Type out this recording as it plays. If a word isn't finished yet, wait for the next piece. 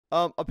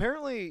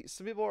Apparently,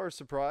 some people are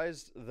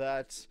surprised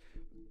that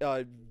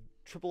uh,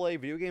 AAA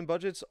video game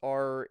budgets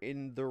are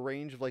in the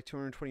range of like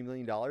 $220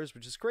 million,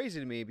 which is crazy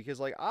to me because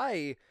like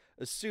I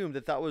assumed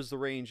that that was the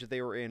range that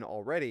they were in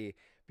already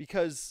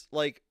because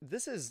like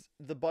this is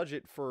the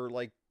budget for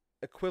like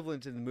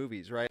equivalent in the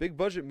movies, right? Big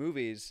budget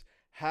movies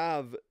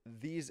have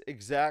these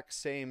exact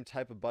same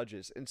type of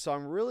budgets, and so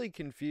I'm really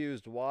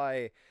confused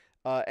why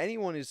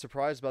anyone is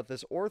surprised about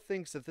this or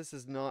thinks that this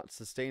is not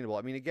sustainable.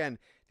 I mean, again,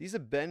 these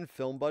have been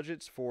film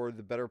budgets for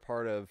the better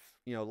part of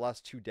the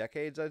last 2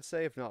 decades, I'd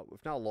say, if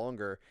not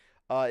longer.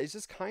 It's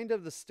just kind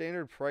of the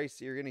standard price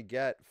that you're gonna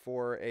get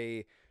for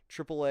a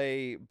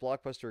AAA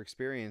blockbuster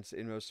experience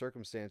in most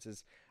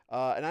circumstances.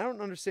 And I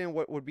don't understand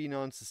what would be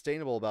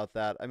non-sustainable about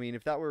that. I mean,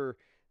 if that were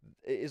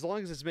as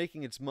long as it's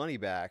making its money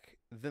back,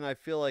 then I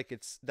feel like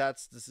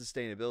that's the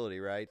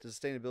sustainability, right? The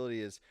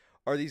sustainability is,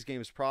 are these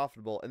games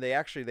profitable? And they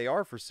are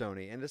for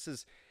Sony. And this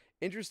is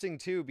interesting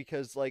too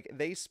because like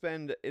they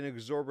spend an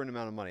exorbitant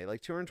amount of money.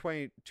 Like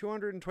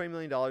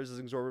 $220 is an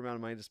exorbitant amount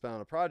of money to spend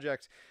on a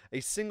project, a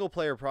single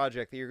player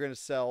project that you're going to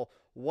sell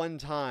one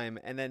time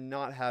and then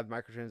not have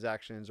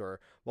microtransactions or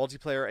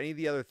multiplayer or any of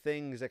the other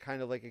things that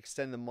kind of like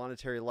extend the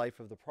monetary life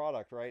of the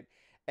product, right?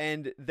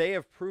 And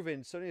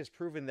Sony has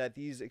proven that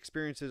these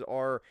experiences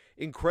are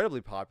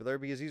incredibly popular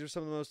because these are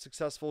some of the most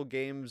successful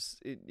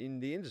games in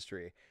the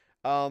industry.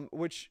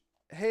 Which,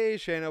 hey,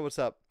 Shayna, what's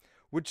up?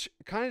 Which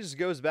kind of just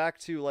goes back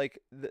to like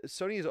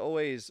Sony has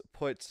always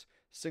put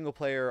single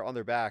player on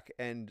their back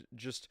and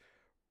just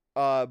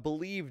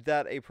believed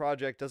that a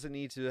project doesn't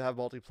need to have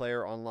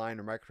multiplayer online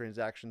or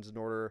microtransactions in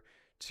order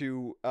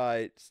to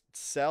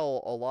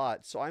sell a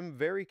lot. So I'm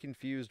very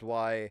confused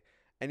why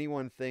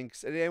anyone's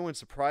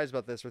surprised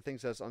about this or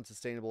thinks that's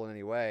unsustainable in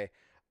any way.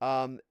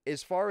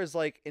 As far as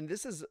like, and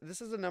this is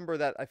a number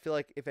that I feel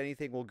like if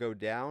anything will go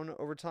down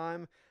over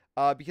time.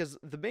 Because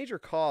the major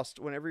cost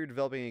whenever you're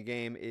developing a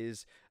game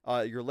is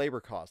your labor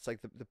costs, like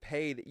the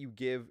pay that you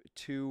give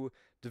to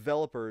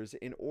developers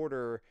in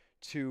order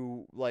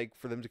to like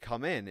for them to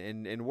come in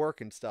and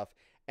work and stuff.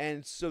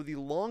 And so the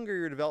longer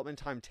your development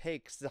time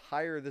takes, the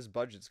higher this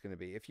budget's going to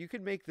be. If you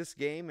could make this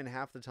game in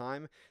half the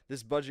time,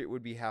 this budget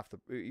would be half the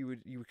you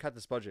would cut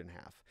this budget in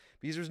half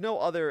because there's no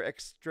other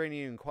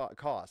extraneous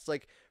costs.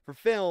 Like for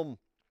film,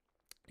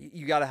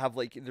 you got to have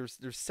like there's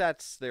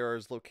sets,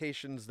 there's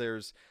locations,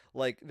 there's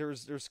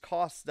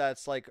costs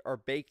that's like are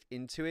baked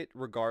into it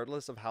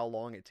regardless of how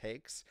long it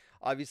takes.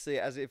 Obviously,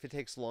 as if it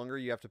takes longer,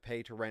 you have to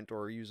pay to rent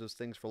or use those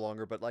things for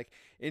longer, but like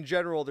in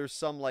general there's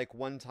some like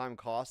one-time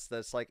costs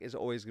that's like is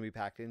always going to be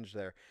packed into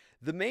there.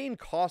 The main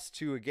cost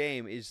to a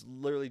game is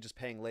literally just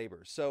paying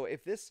labor. So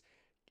if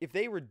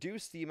they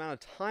reduce the amount of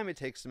time it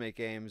takes to make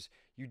games,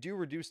 you do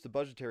reduce the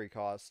budgetary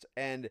cost.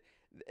 And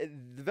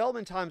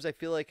development times I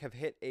feel like have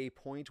hit a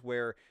point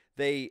where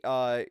they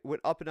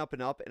went up and up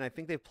and up, and I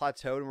think they've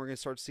plateaued, and we're going to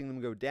start seeing them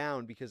go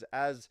down because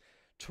as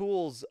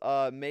tools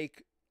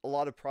make a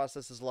lot of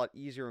processes a lot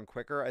easier and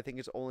quicker, I think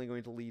it's only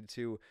going to lead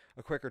to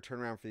a quicker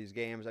turnaround for these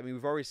games. I mean,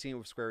 we've already seen it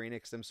with Square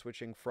Enix, them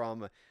switching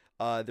from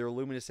their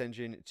Luminous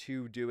engine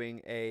to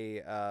doing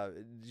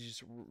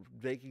just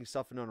making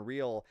stuff in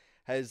Unreal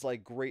has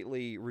like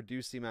greatly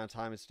reduced the amount of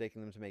time it's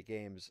taking them to make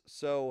games.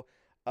 So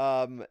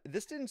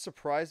this didn't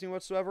surprise me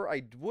whatsoever.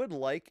 I would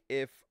like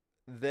if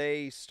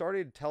they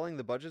started telling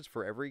the budgets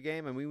for every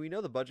game. I mean, we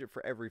know the budget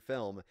for every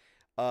film,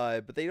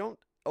 but they don't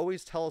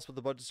always tell us what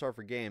the budgets are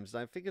for games.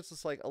 And I think it's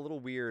just like a little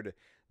weird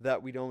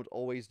that we don't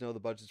always know the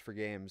budgets for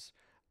games.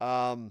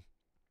 Um,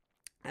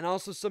 and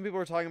also, some people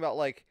are talking about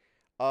like,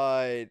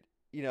 uh,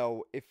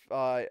 if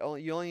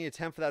you only need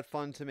 10 for that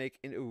fund to make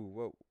in.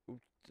 Ooh, whoa,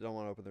 don't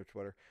want to open their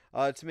Twitter.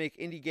 To make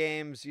indie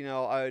games,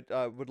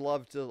 I would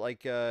love to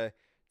like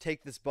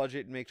take this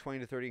budget and make 20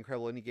 to 30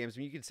 incredible indie games. I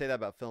mean, you can say that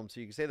about film, so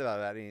you can say that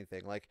about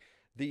anything. Like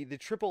the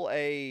triple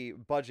A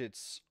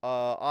budgets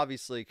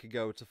obviously could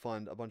go to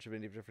fund a bunch of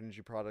different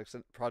indie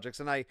projects,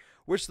 and I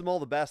wish them all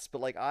the best.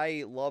 But like,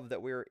 I love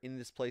that we're in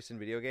this place in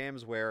video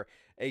games where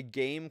a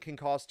game can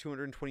cost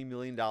 $220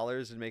 million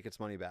and make its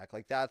money back.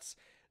 Like that's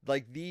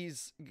like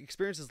these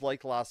experiences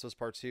like The Last of Us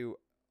Part Two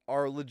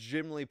are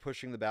legitimately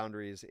pushing the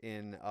boundaries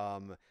in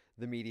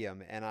the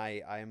medium, and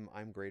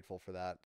I'm grateful for that.